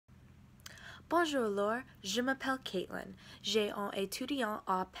Bonjour Laure, je m'appelle Caitlin. J'ai un étudiant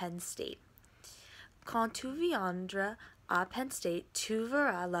à Penn State. Quand tu viendras à Penn State, tu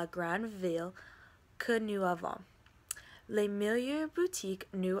verras la grande ville que nous avons. Les meilleures boutiques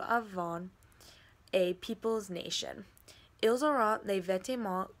nous avons et People's Nation. Ils auront les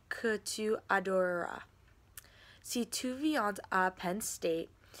vêtements que tu adoreras. Si tu viens à Penn State,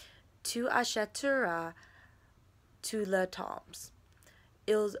 tu achèteras tous les tomes.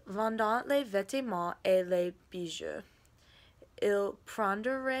 Ils vendront les vêtements et les bijoux. Ils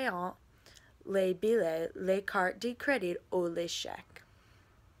prendront les billets, les cartes de crédit ou les chèques.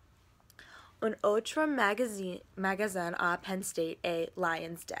 Un autre magasin à Penn State est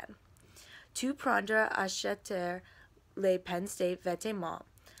Lions Den. Tu prendras acheter les Penn State vêtements.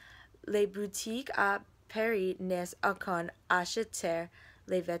 Les boutiques à Paris n'est aucun acheter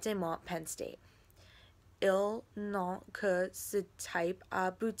les vêtements Penn State. Ils n'ont que ce type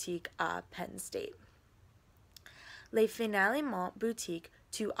de boutique à Penn State. Les finalement boutiques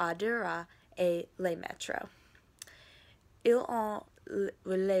tu adoreras et les métros. Ils ont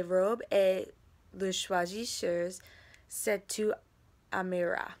les robes et les choisisseurs, c'est tu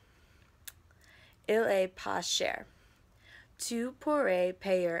aimeras. Il est pas cher. Tu pourrais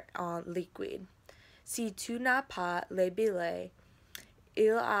payer en liquide. Si tu n'as pas les billets, il y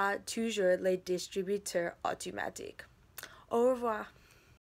a toujours les distributeurs automatiques. Au revoir.